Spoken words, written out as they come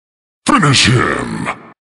Finish him!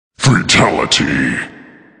 Fatality!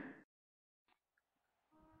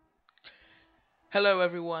 Hello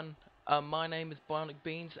everyone, my name is Bionic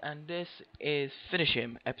BeAnZ and this is Finish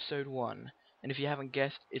Him, Episode 1. And if you haven't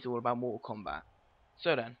guessed, it's all about Mortal Kombat.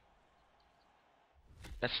 So then,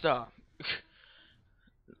 let's start.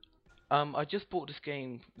 I just bought this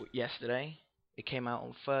game yesterday. It came out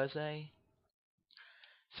on Thursday.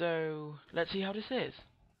 So, let's see how this is.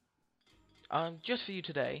 Just for you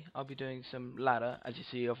today, I'll be doing some ladder. As you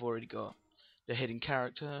see, I've already got the hidden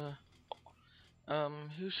character.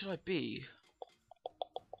 Who should I be?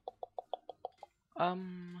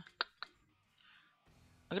 I'm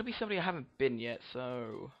gonna be somebody I haven't been yet,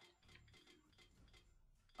 so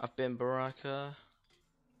I've been Baraka.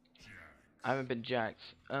 I haven't been Jax.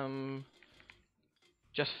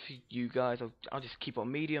 Just for you guys, I'll just keep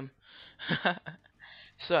on medium.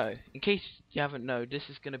 So, in case you haven't known, this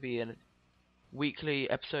is gonna be a weekly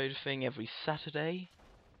episode thing every Saturday,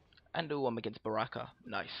 and I'm against Baraka.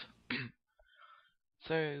 Nice.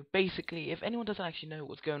 So basically, if anyone doesn't actually know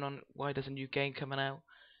what's going on, why there's a new game coming out,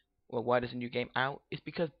 well, why there's a new game out, it's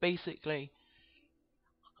because basically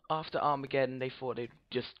after Armageddon they thought they'd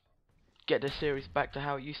just get the series back to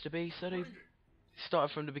how it used to be, so they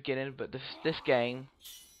started from the beginning. But this game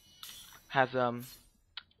has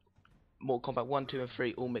Mortal Kombat 1, 2 and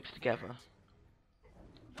 3 all mixed together.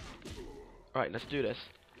 Right, let's do this.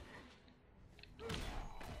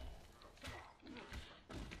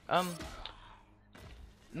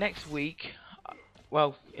 Next week,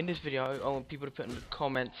 well, in this video, I want people to put in the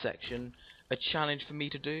comment section a challenge for me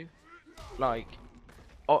to do, like,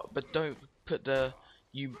 but don't put the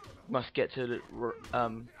you must get to the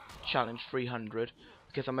challenge 300,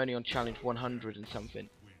 because I'm only on challenge 100 and something,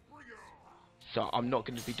 so I'm not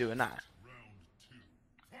going to be doing that.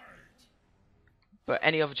 But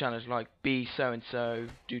any other challenge, like be so and so,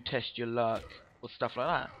 do test your luck, or stuff like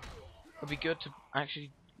that, it'd be good to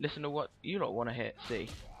actually listen to what you lot want to see.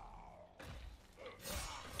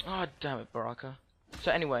 Oh damn it, Baraka.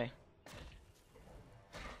 So anyway,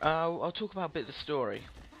 I'll talk about a bit of the story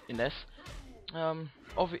in this. At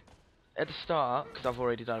the start, because I've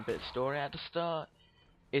already done a bit of story, at the start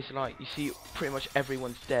it's like you see pretty much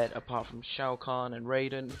everyone's dead apart from Shao Kahn and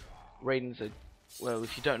Raiden. Raiden's a, well,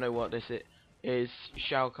 if you don't know what this is,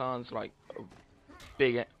 Shao Kahn's like a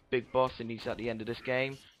big boss, and he's at the end of this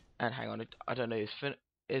game. And hang on, I don't know his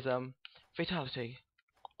fatality.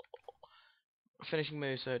 Finishing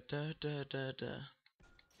move, so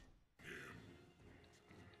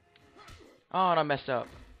Oh, and I messed up.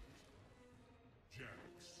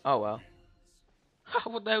 Oh well.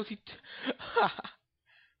 What the hell's he?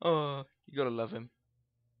 Oh, you gotta love him.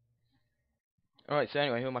 Alright, so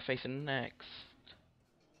anyway, who am I facing next?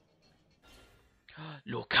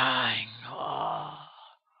 Liu Kang. Oh.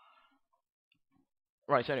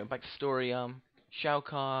 Right, so anyway, back to story. Shao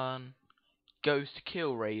Kahn goes to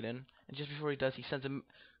kill Raiden, and just before he does, he sends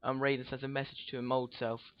Raiden sends a message to his old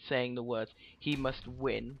self saying the words, "He must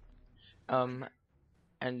win."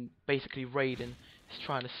 And basically Raiden is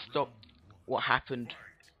trying to stop what happened.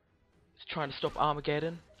 He's trying to stop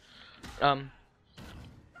Armageddon.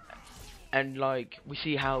 And like we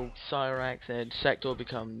see how Cyrax and Sector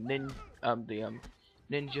become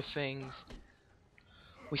ninja things.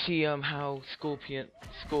 We see how Scorpion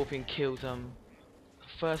kills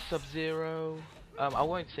first Sub-Zero. I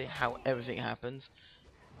won't say how everything happens,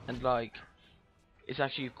 and like it's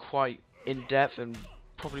actually quite in depth and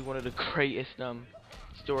probably one of the greatest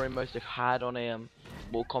story modes I've had on a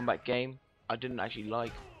Mortal Kombat game. I didn't actually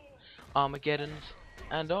like Armageddon's,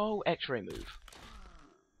 and oh, X-ray move.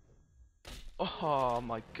 Oh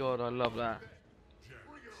my god, I love that.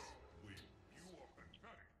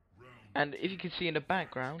 And if you can see in the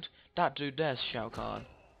background, that dude there's Shao Kahn.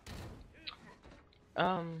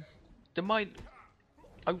 I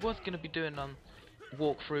was gonna be doing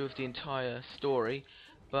walkthrough of the entire story,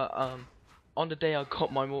 but on the day I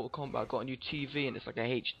got my Mortal Kombat, I got a new TV, and it's like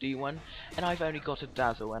a HD one, and I've only got a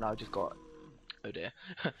Dazzle, and I just got, oh dear,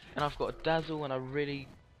 and I've got a Dazzle, and I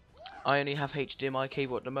only have HDMI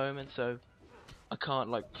cable at the moment, so I can't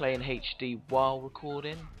like play in HD while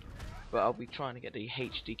recording. But I'll be trying to get the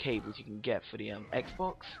HD cables you can get for the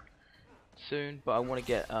Xbox soon. But I want to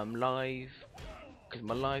get live, because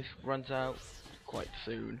my live runs out quite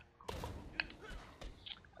soon.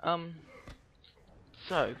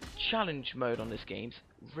 So challenge mode on this game's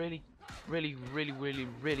really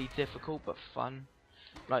difficult but fun.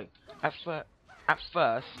 Like at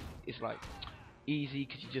first it's like easy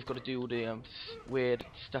because you just got to do all the weird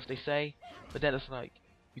stuff they say. But then it's like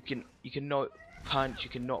you can not punch, you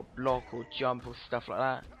can not block or jump or stuff like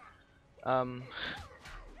that.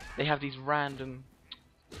 they have these random...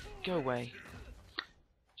 Go away.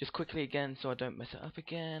 Just quickly again so I don't mess it up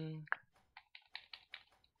again.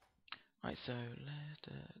 Right, so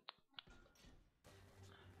let it...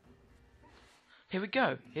 Here we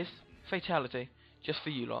go. Here's fatality. Just for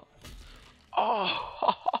you lot.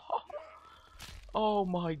 Oh! Oh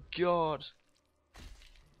my god.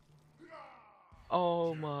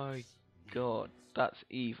 Oh my god. That's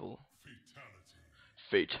evil.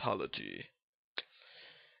 Fatality.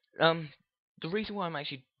 The reason why I'm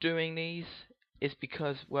actually doing these is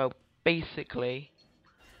because, well, basically,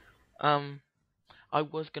 I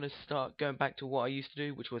was gonna start going back to what I used to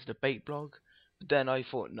do, which was the bait blog, but then I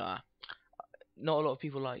thought, nah, not a lot of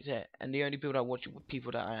people liked it, and the only people that watched it were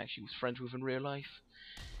people that I actually was friends with in real life,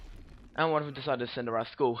 and one of them decided to send her out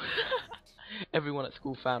of school. Everyone at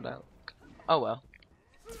school found out. Oh well.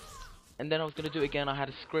 And then I was gonna do it again. I had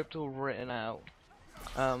a script all written out,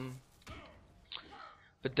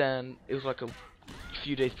 but then it was like a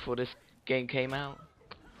few days before this game came out,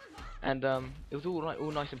 and it was all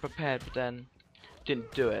all nice and prepared, but then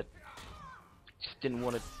didn't do it. Just didn't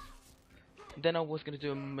want to. Then I was gonna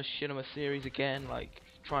do a machinima series again, like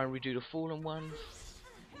try and redo the Fallen ones.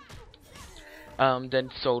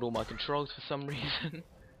 Then sold all my controls for some reason,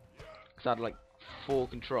 because I had like 4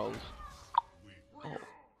 controls. Oh.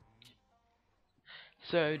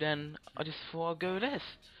 So then I just thought I'll go with this.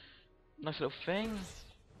 Nice little thing.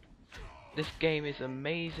 This game is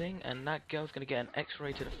amazing, and that girl's gonna get an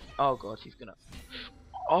X-rated. Oh god, she's gonna.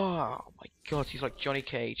 Oh my god, she's like Johnny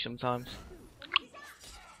Cage sometimes.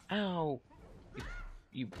 Ow,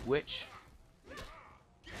 you witch.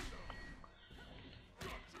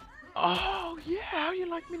 Oh yeah, how you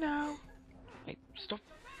like me now? Hey, stop.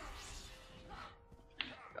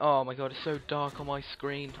 Oh my god, it's so dark on my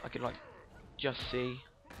screen. I could like just see.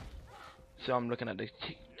 So I'm looking at the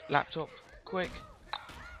laptop. Quick.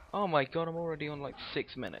 Oh my god, I'm already on like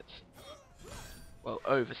 6 minutes. Well,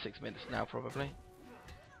 over 6 minutes now probably.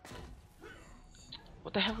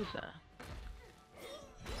 What the hell is that?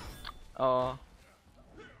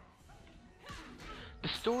 The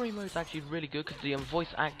story mode is actually really good because the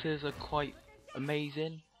voice actors are quite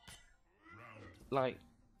amazing. Like,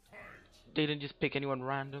 they didn't just pick anyone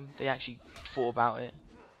random, they actually thought about it.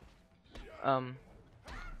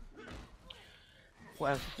 What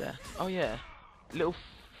else is there? Oh yeah, little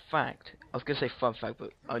fact. I was gonna say fun fact,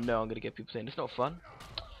 but I know I'm gonna get people saying it's not fun.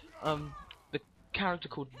 The character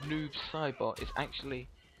called Noob Cybot is actually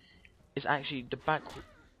his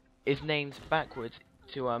name's backwards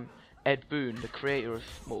to Ed Boon, the creator of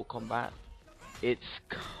Mortal Kombat.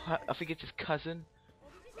 I think it's his cousin.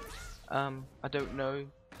 I don't know.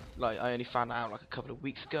 Like, I only found out like a couple of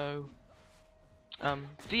weeks ago.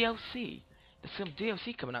 DLC. There's some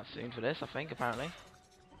DLC coming out soon for this, I think, apparently.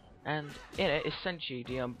 And in it is Senshi,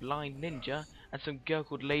 the blind ninja, and some girl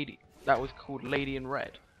called Lady that was called Lady in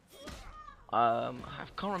Red. I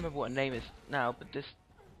can't remember what her name is now, but this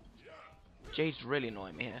Jade's really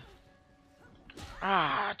annoying me here.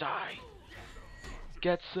 Ah, die!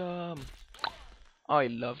 Get some! I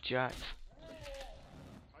love Jax.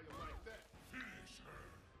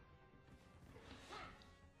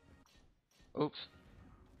 Oops.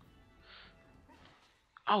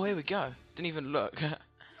 Oh, here we go. Didn't even look.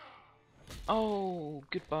 Oh,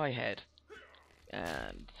 goodbye, head.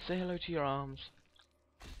 And say hello to your arms.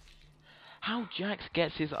 How Jax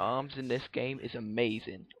gets his arms in this game is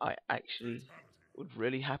amazing. I actually was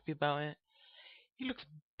really happy about it. He looks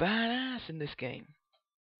badass in this game.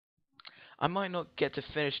 I might not get to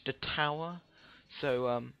finish the tower,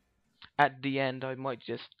 so at the end I might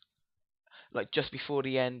just, like just before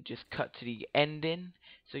the end, just cut to the ending,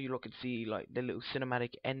 so you lot can see like the little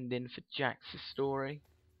cinematic ending for Jax's story.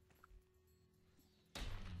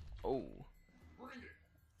 Oh.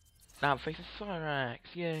 Now I'm facing Cyrax,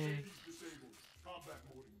 yay!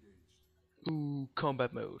 Ooh,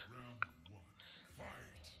 combat mode.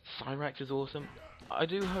 Cyrax is awesome. I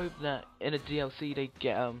do hope that in a DLC they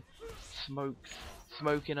get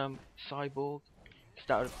smoking Cyborg.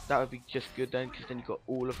 That would be just good then, because then you got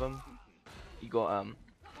all of them. You got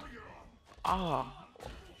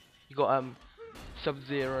you got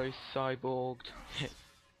Sub-Zero, Cyborg,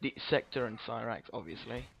 the Sector, and Cyrax,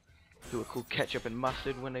 obviously, who were called Ketchup and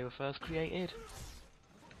Mustard when they were first created.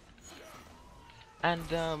 And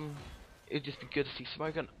it'd just be good to see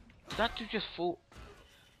Smoke. Did that dude just fall?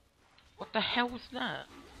 What the hell was that?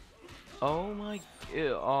 Oh my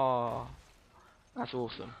god! Oh, that's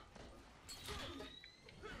awesome.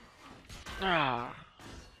 Ah.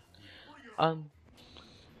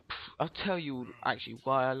 I'll tell you actually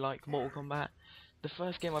why I like Mortal Kombat. The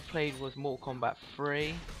first game I played was Mortal Kombat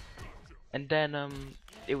 3, and then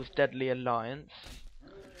it was Deadly Alliance,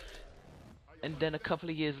 and then a couple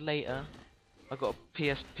of years later, I got a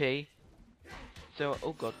PSP. So,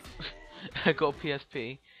 oh god, I got a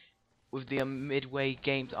PSP with the Midway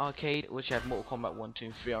Games arcade, which had Mortal Kombat 1, 2,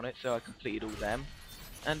 and 3 on it. So I completed all them,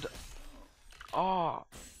 and I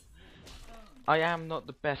am not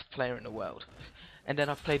the best player in the world. And then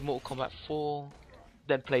I've played Mortal Kombat 4,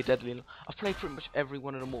 then played Deadly. I've played pretty much every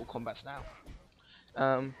one of the Mortal Kombats now.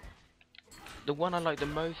 The one I like the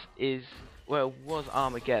most is, well, it was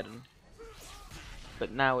Armageddon,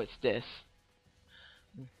 but now it's this.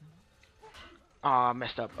 I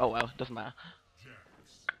messed up. Oh well, doesn't matter.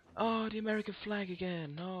 Oh, the American flag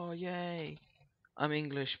again. Oh, yay. I'm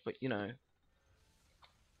English, but you know.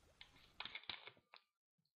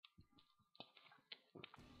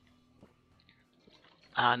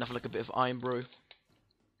 Enough like a bit of iron brew.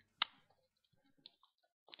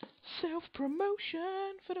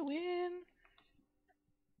 Self-promotion for the win.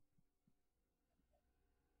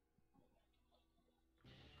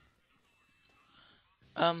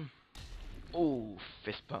 Oh,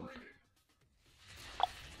 fist pump.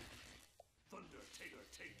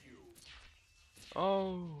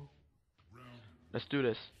 Oh, let's do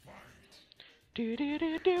this.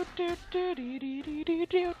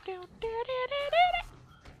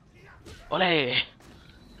 Ole!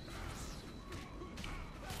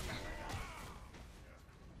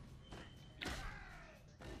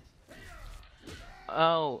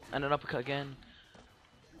 Oh, and an uppercut again.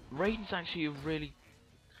 Raiden's actually a really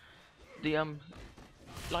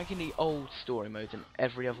like in the old story modes in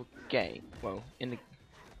every other game. Well,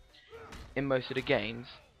 in most of the games,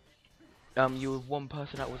 you were one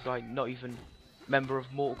person that was like not even member of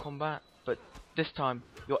Mortal Kombat, but this time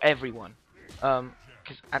you're everyone.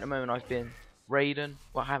 Because at the moment I've been Raiden.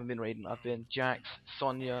 Well, I haven't been Raiden. I've been Jax,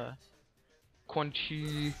 Sonya, Quan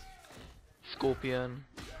Chi, Scorpion.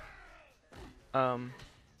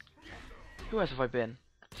 Who else have I been?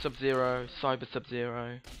 Sub-Zero, Cyber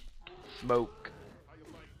Sub-Zero, Smoke,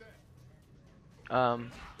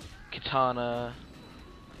 Katana.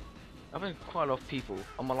 I've been quite a lot of people.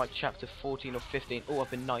 I'm on like chapter 14 or 15. Oh,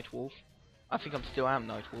 I've been Nightwolf. I think I still am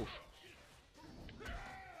Nightwolf.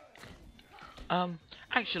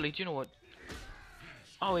 Actually, do you know what?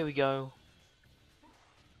 Oh, here we go.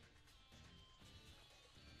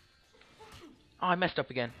 Oh, I messed up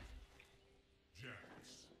again.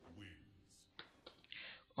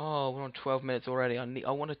 Oh, we're on 12 minutes already.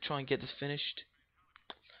 I want to try and get this finished.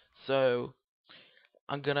 So,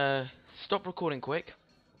 I'm gonna stop recording quick.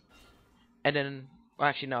 And then, well,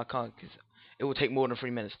 actually no, I can't, because it will take more than 3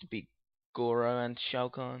 minutes to beat Goro and Shao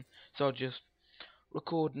Kahn. So I'll just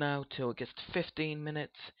record now till it gets to 15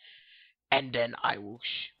 minutes. And then I will,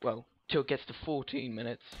 well, till it gets to 14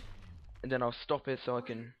 minutes. And then I'll stop it so I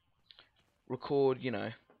can record, you know,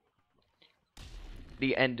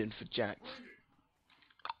 the ending for Jax.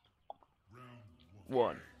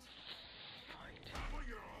 1. Fight.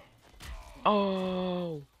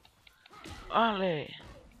 Oh! Ale!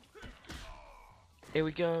 Here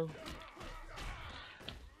we go.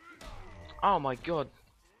 Oh my god.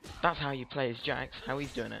 That's how you play as Jax. How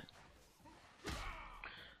he's doing it.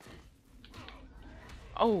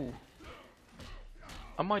 Oh!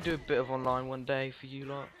 I might do a bit of online one day for you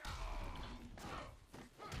lot.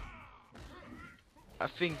 I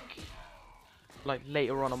think, like,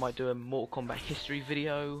 later on I might do a Mortal Kombat history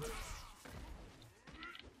video.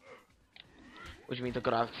 Which means I've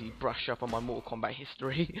got to actually brush up on my Mortal Kombat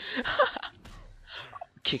history.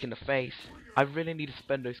 Kick in the face. I really need to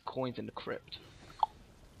spend those coins in the crypt.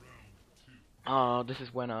 This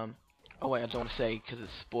is when, oh wait, I don't want to say because it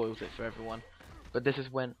spoils it for everyone. But this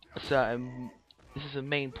is when a certain, this is a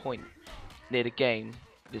main point near the game,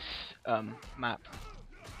 this, map.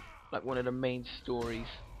 Like one of the main stories.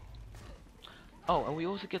 Oh, and we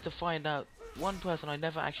also get to find out one person I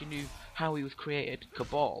never actually knew how he was created,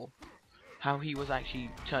 Kabal. How he was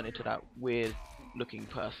actually turned into that weird looking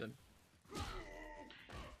person.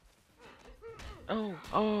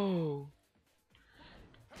 Oh.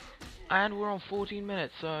 And we're on 14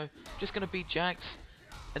 minutes, so just gonna beat Jax,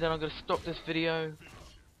 and then I'm gonna stop this video.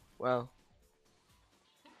 Well,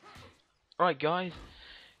 alright guys,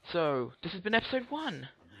 so this has been episode 1.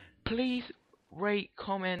 Please rate,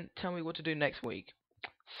 comment, tell me what to do next week.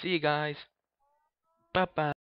 See you guys. Bye bye.